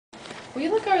Will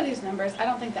you look over these numbers? I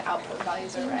don't think the output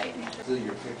values are right.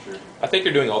 I think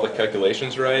you're doing all the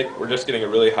calculations right. We're just getting a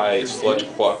really high sludge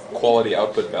quality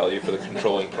output value for the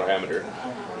controlling parameter.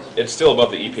 It's still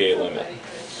above the EPA limit.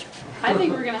 I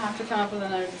think we're going to have to come up with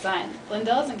another design.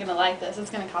 Lindell isn't going to like this. It's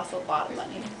going to cost a lot of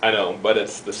money. I know, but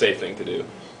it's the safe thing to do.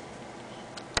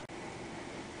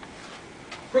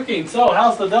 Brooking, so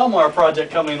how's the Delmar project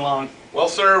coming along? Well,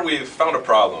 sir, we've found a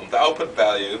problem. The output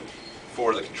value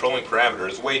for the controlling parameter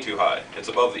is way too high. It's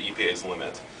above the EPA's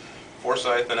limit.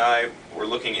 Forsyth and I were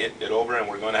looking it over, and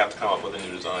we're going to have to come up with a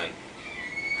new design.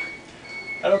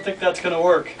 I don't think that's going to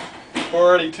work. We're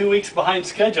already 2 weeks behind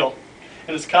schedule,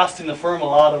 and it's costing the firm a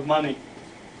lot of money.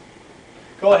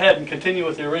 Go ahead and continue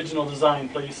with the original design,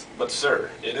 please. But sir,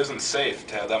 it isn't safe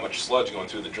to have that much sludge going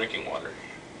through the drinking water.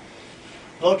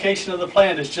 The location of the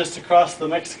plant is just across the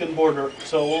Mexican border,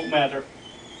 so it won't matter.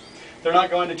 They're not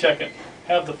going to check it.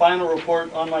 Have the final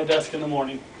report on my desk in the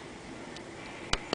morning.